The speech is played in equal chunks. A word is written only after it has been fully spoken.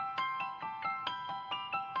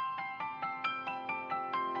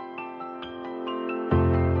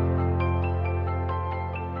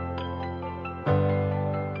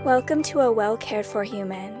Welcome to A Well Cared For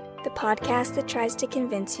Human, the podcast that tries to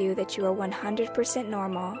convince you that you are 100%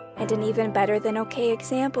 normal and an even better than okay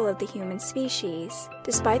example of the human species,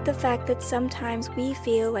 despite the fact that sometimes we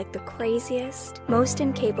feel like the craziest, most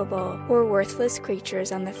incapable, or worthless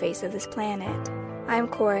creatures on the face of this planet. I'm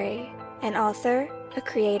Corey, an author, a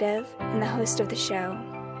creative, and the host of the show.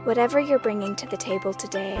 Whatever you're bringing to the table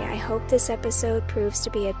today, I hope this episode proves to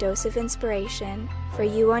be a dose of inspiration for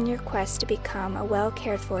you on your quest to become a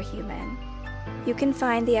well-cared-for human. You can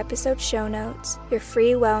find the episode show notes, your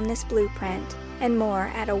free wellness blueprint, and more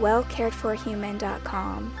at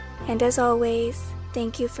awellcaredforhuman.com. And as always,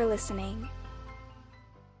 thank you for listening.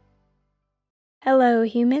 Hello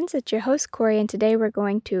humans, it's your host Corey, and today we're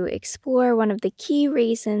going to explore one of the key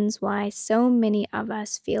reasons why so many of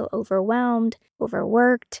us feel overwhelmed,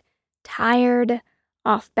 overworked, tired,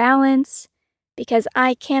 off balance, because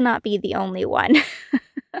I cannot be the only one.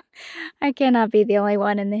 I cannot be the only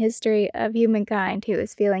one in the history of humankind who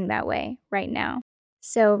is feeling that way right now.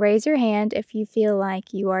 So raise your hand if you feel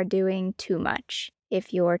like you are doing too much.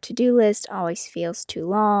 If your to-do list always feels too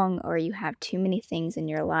long, or you have too many things in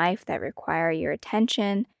your life that require your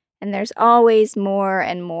attention, and there's always more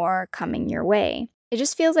and more coming your way. It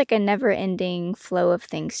just feels like a never-ending flow of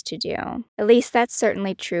things to do. At least that's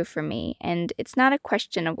certainly true for me, and it's not a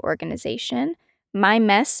question of organization. My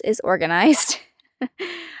mess is organized.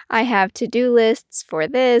 I have to-do lists for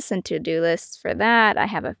this and to-do lists for that. I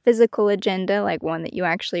have a physical agenda, like one that you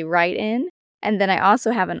actually write in. And then I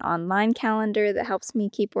also have an online calendar that helps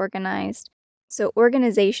me keep organized. So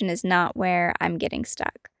organization is not where I'm getting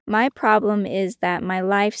stuck. My problem is that my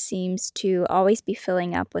life seems to always be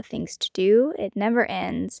filling up with things to do. It never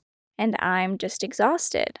ends. And I'm just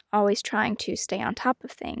exhausted, always trying to stay on top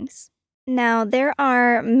of things. Now, there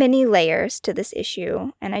are many layers to this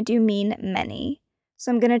issue, and I do mean many.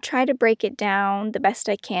 So I'm going to try to break it down the best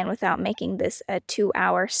I can without making this a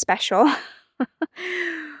 2-hour special.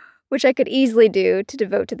 Which I could easily do to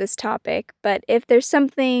devote to this topic, but if there's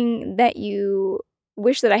something that you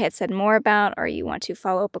wish that I had said more about, or you want to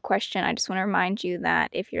follow up a question, I just want to remind you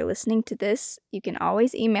that if you're listening to this, you can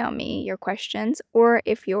always email me your questions, or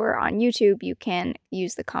if you're on YouTube, you can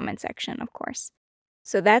use the comment section, of course.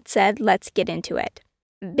 So that said, let's get into it.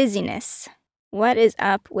 Busyness. What is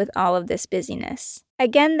up with all of this busyness?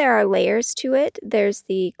 Again, there are layers to it. There's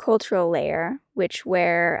the cultural layer,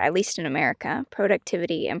 where, at least in America,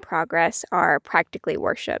 productivity and progress are practically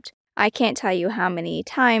worshipped. I can't tell you how many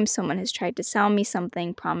times someone has tried to sell me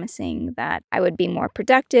something promising that I would be more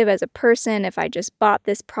productive as a person if I just bought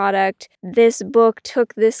this product, this book,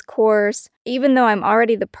 took this course. Even though I'm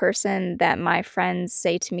already the person that my friends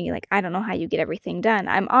say to me, like, I don't know how you get everything done.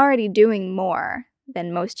 I'm already doing more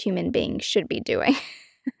than most human beings should be doing.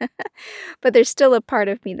 But there's still a part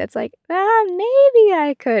of me that's like, maybe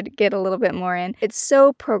I could get a little bit more in. It's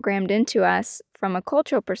so programmed into us from a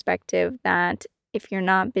cultural perspective that if you're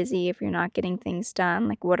not busy, if you're not getting things done,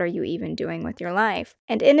 like what are you even doing with your life?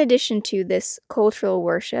 And in addition to this cultural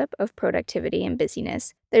worship of productivity and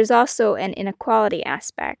busyness, there's also an inequality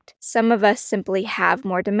aspect. Some of us simply have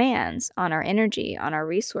more demands on our energy, on our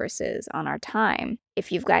resources, on our time.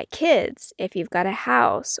 If you've got kids, if you've got a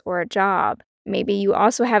house or a job, maybe you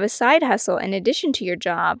also have a side hustle in addition to your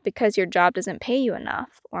job because your job doesn't pay you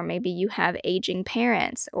enough. Or maybe you have aging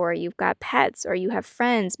parents, or you've got pets, or you have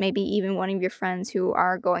friends, maybe even one of your friends who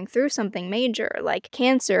are going through something major like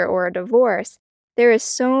cancer or a divorce. There is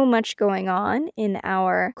so much going on in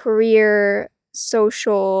our career,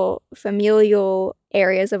 social, familial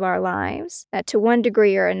areas of our lives that to one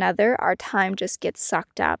degree or another, our time just gets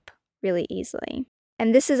sucked up really easily.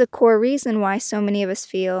 And this is a core reason why so many of us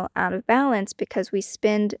feel out of balance, because we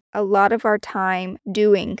spend a lot of our time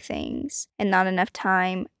doing things and not enough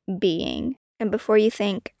time being. And before you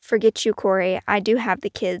think, forget you, Corey, I do have the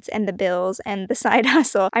kids and the bills and the side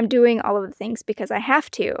hustle. I'm doing all of the things because I have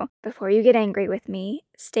to. Before you get angry with me,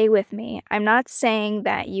 stay with me. I'm not saying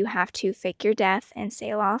that you have to fake your death and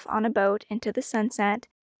sail off on a boat into the sunset.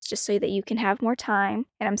 Just so that you can have more time.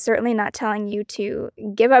 And I'm certainly not telling you to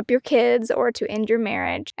give up your kids or to end your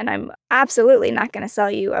marriage. And I'm absolutely not going to sell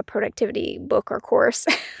you a productivity book or course.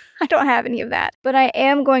 I don't have any of that. But I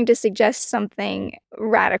am going to suggest something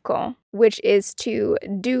radical, which is to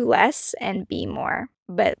do less and be more.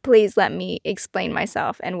 But please let me explain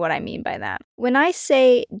myself and what I mean by that. When I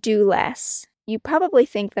say do less, you probably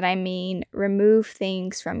think that I mean remove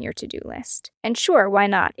things from your to-do list. And sure, why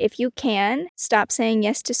not? If you can, stop saying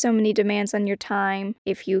yes to so many demands on your time.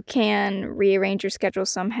 If you can, rearrange your schedule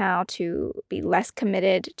somehow to be less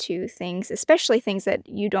committed to things, especially things that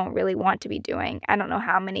you don't really want to be doing. I don't know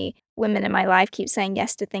how many women in my life keep saying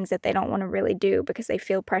yes to things that they don't want to really do because they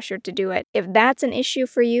feel pressured to do it. If that's an issue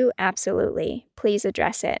for you, absolutely. Please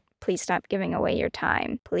address it. Please stop giving away your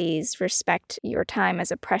time. Please respect your time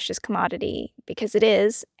as a precious commodity, because it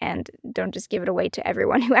is, and don't just give it away to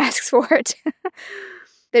everyone who asks for it.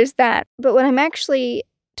 There's that. But what I'm actually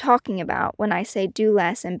talking about when I say do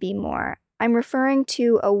less and be more, I'm referring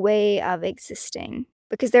to a way of existing.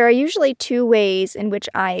 Because there are usually two ways in which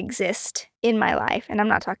I exist in my life, and I'm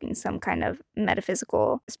not talking some kind of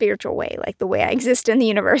metaphysical, spiritual way, like the way I exist in the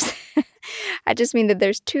universe. I just mean that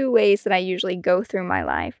there's two ways that I usually go through my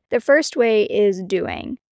life. The first way is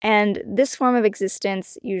doing. And this form of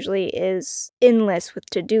existence usually is endless with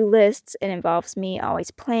to-do lists. It involves me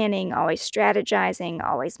always planning, always strategizing,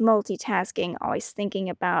 always multitasking, always thinking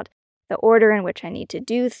about the order in which I need to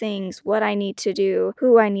do things, what I need to do,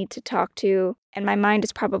 who I need to talk to. And my mind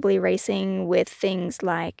is probably racing with things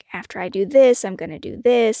like, after I do this, I'm going to do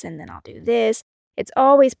this, and then I'll do this. It's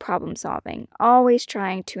always problem solving, always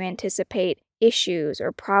trying to anticipate issues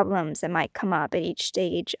or problems that might come up at each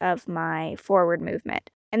stage of my forward movement.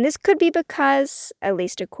 And this could be because, at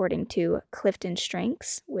least according to Clifton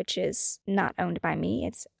Strengths, which is not owned by me,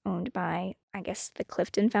 it's owned by, I guess, the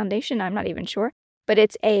Clifton Foundation, I'm not even sure. But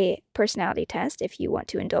it's a personality test if you want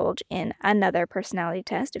to indulge in another personality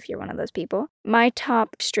test if you're one of those people. My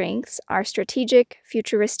top strengths are strategic,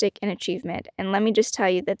 futuristic, and achievement. And let me just tell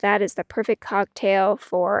you that that is the perfect cocktail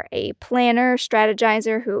for a planner,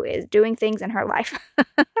 strategizer who is doing things in her life.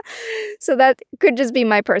 So that could just be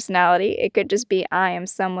my personality. It could just be I am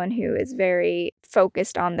someone who is very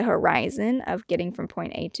focused on the horizon of getting from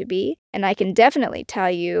point A to B. And I can definitely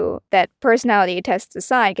tell you that personality tests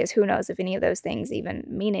aside, because who knows if any of those things even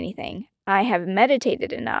mean anything. I have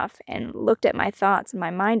meditated enough and looked at my thoughts and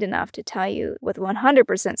my mind enough to tell you with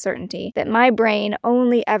 100% certainty that my brain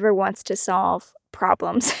only ever wants to solve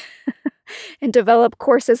problems and develop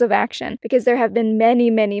courses of action, because there have been many,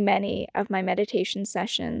 many, many of my meditation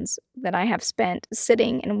sessions that I have spent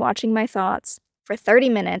sitting and watching my thoughts for 30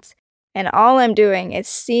 minutes. And all I'm doing is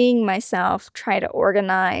seeing myself try to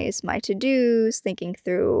organize my to-dos, thinking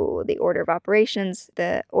through the order of operations,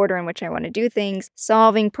 the order in which I want to do things,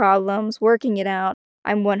 solving problems, working it out.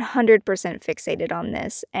 I'm 100% fixated on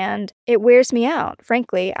this, and it wears me out.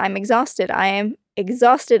 Frankly, I'm exhausted. I am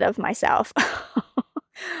exhausted of myself.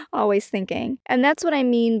 Always thinking. And that's what I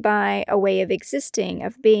mean by a way of existing,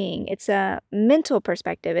 of being. It's a mental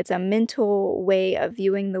perspective. It's a mental way of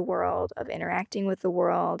viewing the world, of interacting with the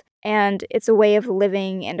world. And it's a way of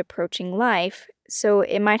living and approaching life. So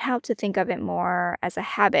it might help to think of it more as a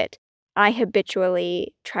habit. I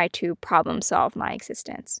habitually try to problem solve my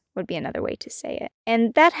existence, would be another way to say it.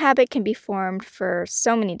 And that habit can be formed for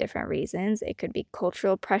so many different reasons. It could be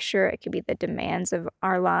cultural pressure, it could be the demands of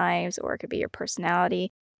our lives, or it could be your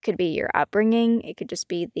personality, it could be your upbringing, it could just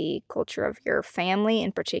be the culture of your family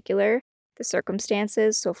in particular, the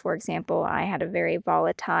circumstances. So for example, I had a very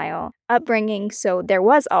volatile upbringing, so there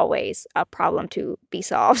was always a problem to be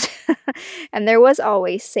solved. And there was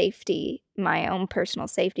always safety, my own personal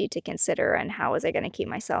safety to consider, and how was I going to keep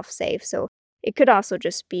myself safe. So it could also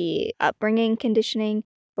just be upbringing, conditioning,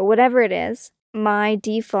 but whatever it is, my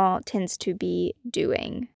default tends to be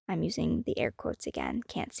doing. I'm using the air quotes again,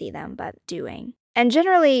 can't see them, but doing. And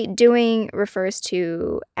generally, doing refers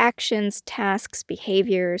to actions, tasks,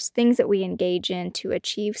 behaviors, things that we engage in to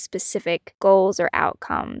achieve specific goals or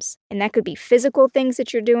outcomes. And that could be physical things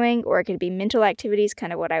that you're doing, or it could be mental activities,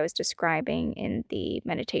 kind of what I was describing in the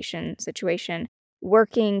meditation situation.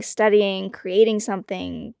 Working, studying, creating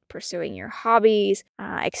something, pursuing your hobbies,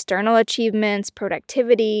 external achievements,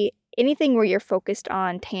 productivity, anything where you're focused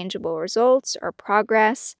on tangible results or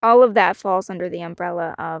progress. All of that falls under the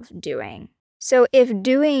umbrella of doing. So if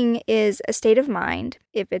doing is a state of mind,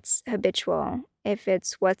 if it's habitual, if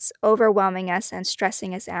it's what's overwhelming us and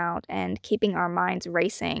stressing us out and keeping our minds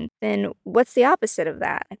racing, then what's the opposite of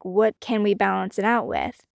that? Like, what can we balance it out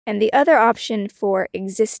with? And the other option for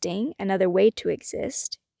existing, another way to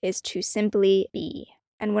exist, is to simply be.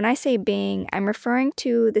 And when I say being, I'm referring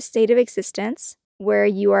to the state of existence where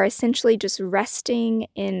you are essentially just resting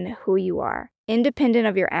in who you are. Independent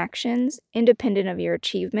of your actions, independent of your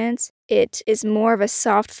achievements. It is more of a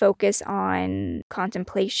soft focus on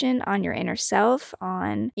contemplation, on your inner self,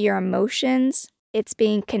 on your emotions. It's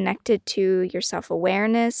being connected to your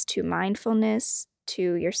self-awareness, to mindfulness,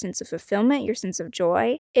 to your sense of fulfillment, your sense of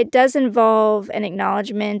joy. It does involve an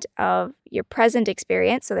acknowledgement of your present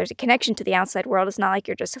experience. So there's a connection to the outside world. It's not like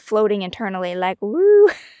you're just floating internally like, woo.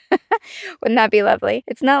 Wouldn't that be lovely?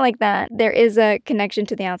 It's not like that. There is a connection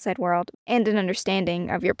to the outside world and an understanding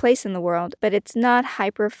of your place in the world, but it's not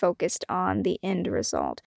hyper-focused on the end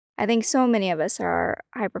result. I think so many of us are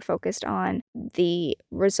hyper-focused on the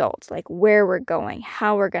result, like where we're going,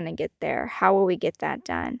 how we're going to get there, how will we get that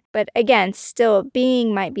done. But again, still,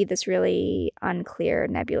 being might be this really unclear,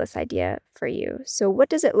 nebulous idea for you. So what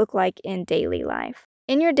does it look like in daily life?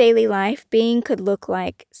 In your daily life, being could look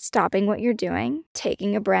like stopping what you're doing,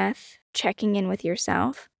 taking a breath, checking in with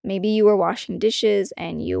yourself. Maybe you were washing dishes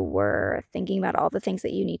and you were thinking about all the things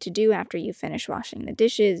that you need to do after you finish washing the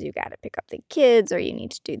dishes. You got to pick up the kids, or you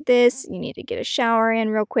need to do this. You need to get a shower in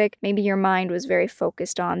real quick. Maybe your mind was very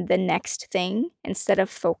focused on the next thing instead of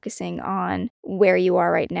focusing on where you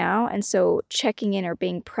are right now. And so checking in or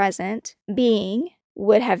being present, being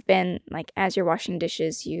would have been like, as you're washing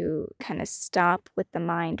dishes, you kind of stop with the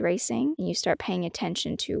mind racing and you start paying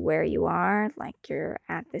attention to where you are. Like you're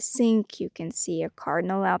at the sink, you can see a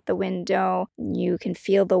cardinal out the window, you can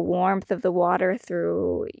feel the warmth of the water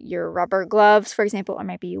through your rubber gloves, for example, or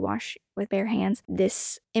maybe you wash with bare hands.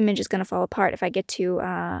 This image is going to fall apart if I get too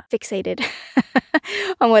fixated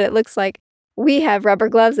on what it looks like. We have rubber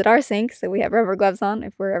gloves at our sink, so we have rubber gloves on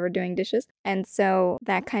if we're ever doing dishes. And so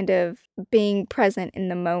that kind of being present in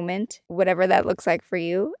the moment, whatever that looks like for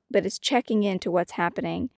you, but it's checking into what's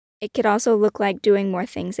happening. It could also look like doing more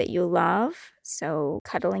things that you love. So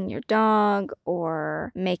cuddling your dog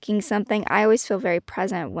or making something. I always feel very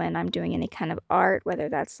present when I'm doing any kind of art, whether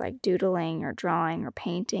that's like doodling or drawing or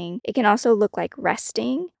painting. It can also look like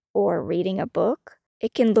resting or reading a book.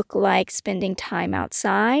 It can look like spending time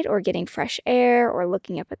outside or getting fresh air or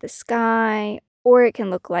looking up at the sky, or it can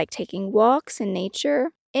look like taking walks in nature.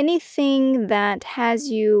 Anything that has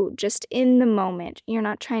you just in the moment. You're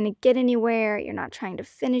not trying to get anywhere. You're not trying to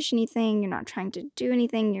finish anything. You're not trying to do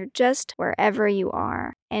anything. You're just wherever you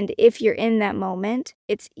are. And if you're in that moment,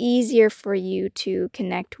 it's easier for you to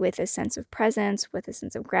connect with a sense of presence, with a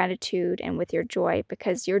sense of gratitude, and with your joy,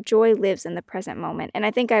 because your joy lives in the present moment. And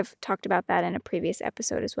I think I've talked about that in a previous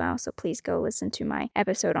episode as well. So please go listen to my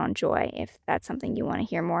episode on joy if that's something you want to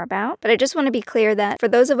hear more about. But I just want to be clear that for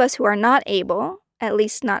those of us who are not able, at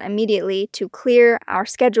least not immediately, to clear our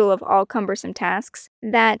schedule of all cumbersome tasks,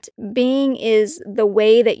 that being is the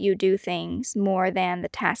way that you do things more than the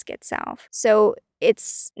task itself. So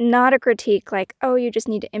it's not a critique like, oh, you just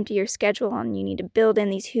need to empty your schedule and you need to build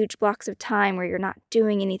in these huge blocks of time where you're not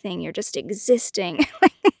doing anything, you're just existing.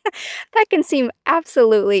 That can seem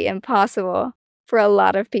absolutely impossible for a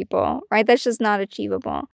lot of people, right? That's just not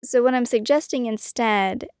achievable. So what I'm suggesting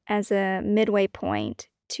instead as a midway point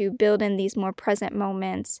to build in these more present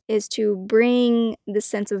moments is to bring the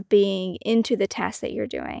sense of being into the task that you're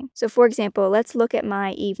doing. So for example, let's look at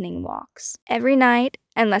my evening walks. Every night,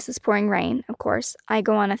 unless it's pouring rain, of course, I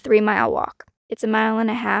go on a 3-mile walk. It's 1.5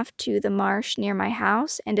 miles to the marsh near my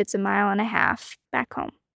house, and it's 1.5 miles back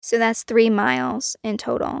home. So that's 3 miles in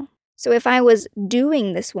total. So if I was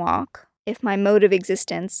doing this walk, if my mode of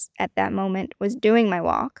existence at that moment was doing my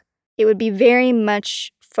walk, it would be very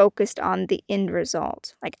much focused on the end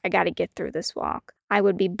result. Like, I got to get through this walk. I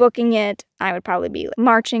would be booking it. I would probably be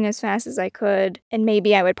marching as fast as I could. And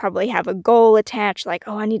maybe I would probably have a goal attached, like,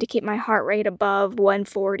 oh, I need to keep my heart rate above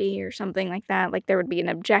 140 or something like that. Like, there would be an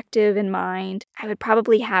objective in mind. I would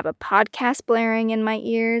probably have a podcast blaring in my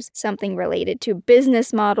ears, something related to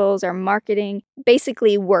business models or marketing.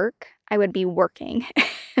 Basically, work. I would be working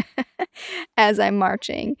as I'm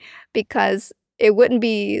marching, because it wouldn't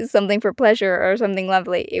be something for pleasure or something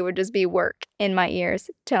lovely. It would just be work in my ears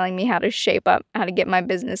telling me how to shape up, how to get my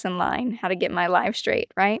business in line, how to get my life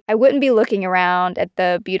straight, right? I wouldn't be looking around at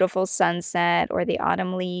the beautiful sunset or the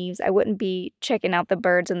autumn leaves. I wouldn't be checking out the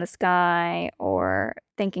birds in the sky or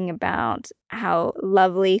thinking about how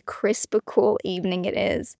lovely, crisp, cool evening it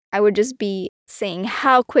is. I would just be seeing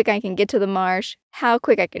how quick I can get to the marsh, how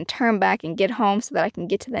quick I can turn back and get home so that I can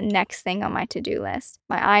get to the next thing on my to-do list.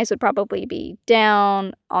 My eyes would probably be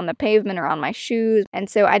down on the pavement or on my shoes. And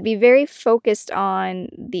so I'd be very focused on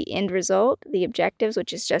the end result, the objectives,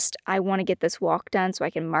 which is just, I want to get this walk done so I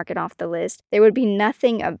can mark it off the list. There would be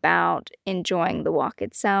nothing about enjoying the walk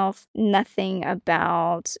itself, nothing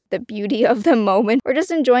about the beauty of the moment, or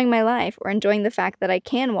just enjoying my life, or enjoying the fact that I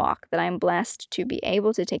can walk, that I'm blessed to be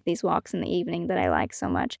able to take these walks in the evening that I like so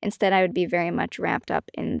much. Instead, I would be very much wrapped up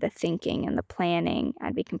in the thinking and the planning.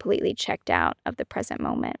 I'd be completely checked out of the present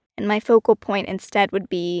moment. And my focal point instead would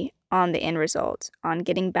be on the end result, on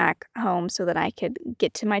getting back home so that I could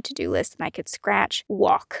get to my to-do list and I could scratch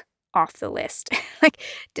walk off the list. Like,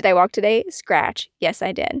 did I walk today? Scratch. Yes,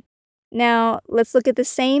 I did. Now, let's look at the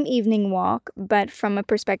same evening walk, but from a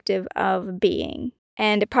perspective of being.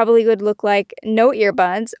 And it probably would look like no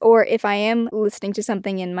earbuds, or if I am listening to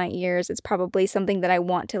something in my ears, it's probably something that I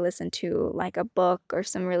want to listen to, like a book or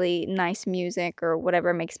some really nice music or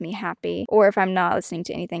whatever makes me happy. Or if I'm not listening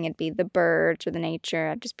to anything, it'd be the birds or the nature.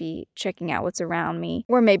 I'd just be checking out what's around me.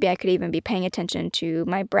 Or maybe I could even be paying attention to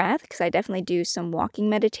my breath, because I definitely do some walking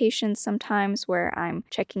meditations sometimes where I'm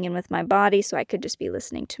checking in with my body, so I could just be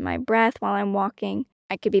listening to my breath while I'm walking.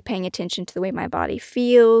 I could be paying attention to the way my body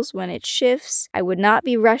feels when it shifts. I would not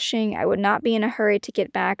be rushing. I would not be in a hurry to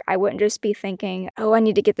get back. I wouldn't just be thinking, oh, I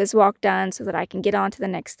need to get this walk done so that I can get on to the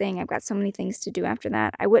next thing. I've got so many things to do after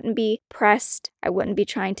that. I wouldn't be pressed. I wouldn't be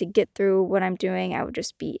trying to get through what I'm doing. I would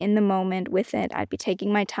just be in the moment with it. I'd be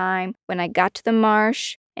taking my time. When I got to the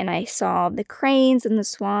marsh and I saw the cranes and the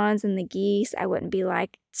swans and the geese, I wouldn't be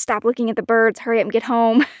like, stop looking at the birds, hurry up and get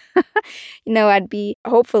home. I'd be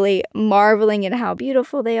hopefully marveling at how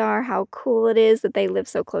beautiful they are, how cool it is that they live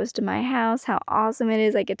so close to my house, how awesome it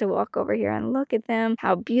is I get to walk over here and look at them,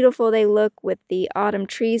 how beautiful they look with the autumn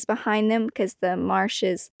trees behind them, because the marsh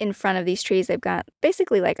is in front of these trees. They've got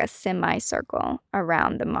basically like a semicircle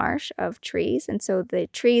around the marsh of trees, and so the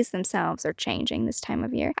trees themselves are changing this time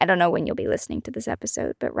of year. I don't know when you'll be listening to this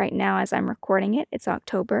episode, but right now as I'm recording it, it's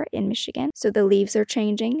October in Michigan, so the leaves are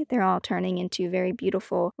changing. They're all turning into very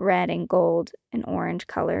beautiful red and gold and orange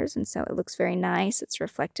colors, and so it looks very nice. It's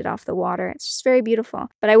reflected off the water. It's just very beautiful.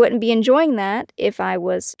 But I wouldn't be enjoying that if I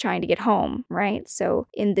was trying to get home, right? So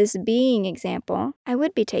in this being example, I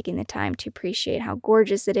would be taking the time to appreciate how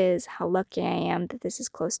gorgeous it is, how lucky I am that this is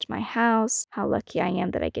close to my house, how lucky I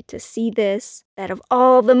am that I get to see this, that of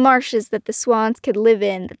all the marshes that the swans could live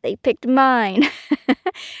in, that they picked mine.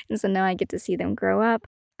 And so now I get to see them grow up.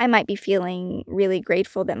 I might be feeling really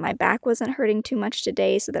grateful that my back wasn't hurting too much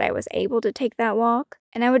today so that I was able to take that walk.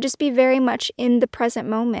 And I would just be very much in the present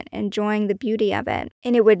moment, enjoying the beauty of it.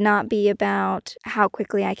 And it would not be about how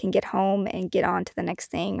quickly I can get home and get on to the next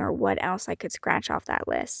thing or what else I could scratch off that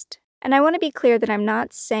list. And I want to be clear that I'm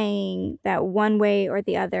not saying that one way or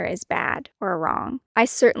the other is bad or wrong. I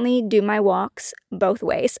certainly do my walks both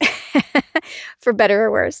ways, for better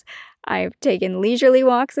or worse. I've taken leisurely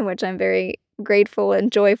walks in which I'm very grateful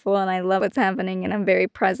and joyful and I love what's happening and I'm very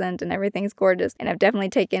present and everything's gorgeous. And I've definitely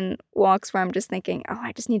taken walks where I'm just thinking, oh,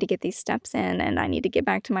 I just need to get these steps in and I need to get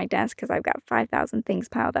back to my desk because I've got 5,000 things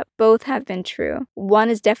piled up. Both have been true.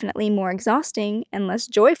 One is definitely more exhausting and less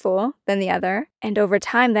joyful than the other. And over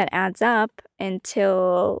time that adds up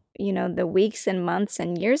until, the weeks and months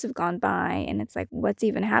and years have gone by and it's like, what's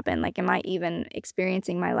even happened? Like, am I even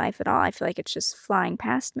experiencing my life at all? I feel like it's just flying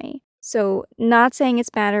past me. So, not saying it's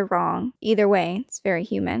bad or wrong. Either way, it's very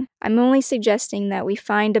human. I'm only suggesting that we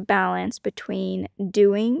find a balance between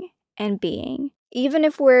doing and being. Even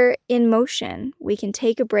if we're in motion, we can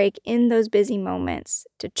take a break in those busy moments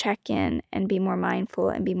to check in and be more mindful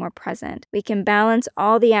and be more present. We can balance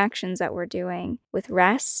all the actions that we're doing with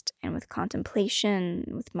rest and with contemplation,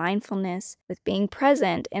 with mindfulness, with being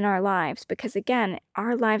present in our lives. Because again,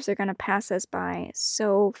 our lives are going to pass us by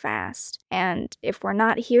so fast. And if we're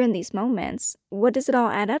not here in these moments, what does it all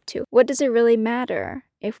add up to? What does it really matter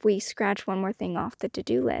if we scratch one more thing off the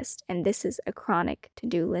to-do list? And this is a chronic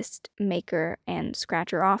to-do list maker and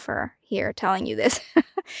scratcher offer here telling you this.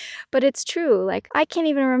 But it's true. Like, I can't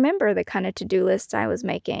even remember the kind of to-do lists I was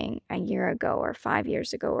making a year ago or 5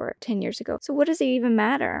 years ago or 10 years ago. So what does it even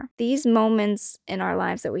matter? These moments in our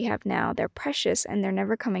lives that we have now, they're precious and they're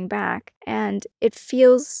never coming back. And it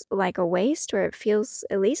feels like a waste, or it feels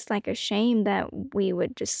at least like a shame that we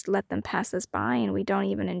would just let them pass us by and we don't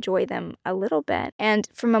even enjoy them a little bit. And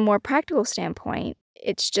from a more practical standpoint,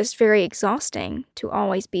 it's just very exhausting to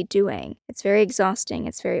always be doing. It's very exhausting.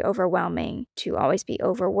 It's very overwhelming to always be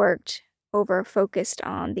overworked, over-focused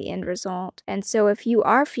on the end result. And so if you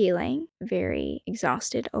are feeling very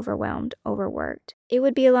exhausted, overwhelmed, overworked, it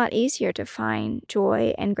would be a lot easier to find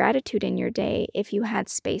joy and gratitude in your day if you had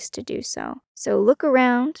space to do so. So look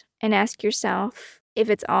around and ask yourself if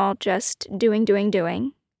it's all just doing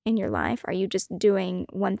in your life. Are you just doing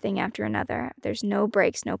one thing after another? There's no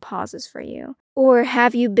breaks, no pauses for you. Or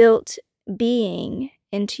have you built being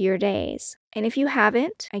into your days? And if you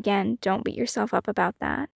haven't, again, don't beat yourself up about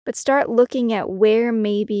that, but start looking at where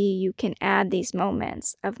maybe you can add these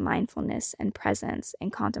moments of mindfulness and presence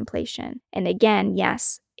and contemplation. And again,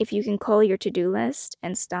 yes, If you can cull your to-do list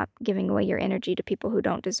and stop giving away your energy to people who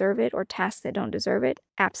don't deserve it or tasks that don't deserve it,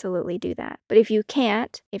 absolutely do that. But if you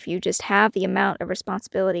can't, if you just have the amount of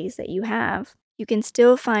responsibilities that you have, you can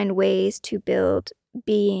still find ways to build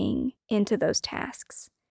being into those tasks.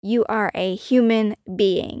 You are a human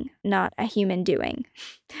being, not a human doing.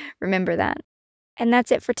 Remember that. And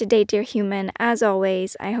that's it for today, dear human. As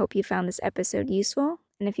always, I hope you found this episode useful.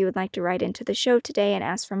 And if you would like to write into the show today and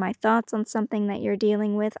ask for my thoughts on something that you're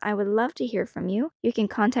dealing with, I would love to hear from you. You can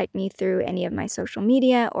contact me through any of my social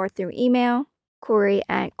media or through email,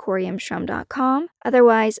 Corey@CoreyMstrom.com.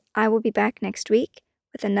 Otherwise, I will be back next week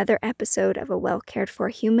with another episode of A Well Cared For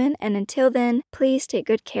Human. And until then, please take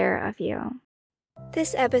good care of you.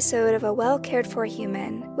 This episode of A Well Cared For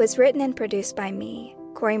Human was written and produced by me,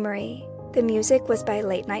 Corey Marie. The music was by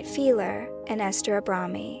Late Night Feeler and Esther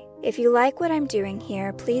Abrami. If you like what I'm doing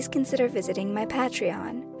here, please consider visiting my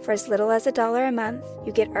Patreon. For as little as $1 a month,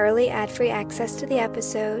 you get early ad-free access to the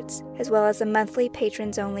episodes, as well as a monthly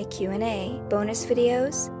patrons-only Q&A, bonus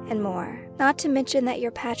videos, and more. Not to mention that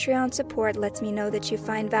your Patreon support lets me know that you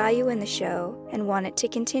find value in the show and want it to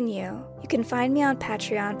continue. You can find me on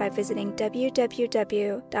Patreon by visiting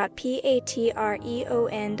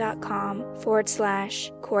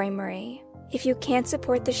www.patreon.com/Corey Marie. If you can't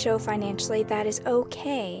support the show financially, that is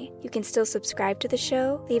okay. You can still subscribe to the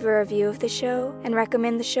show, leave a review of the show, and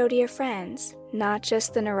recommend the show to your friends, not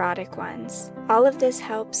just the neurotic ones. All of this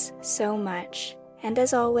helps so much. And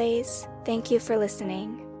as always, thank you for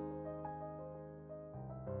listening.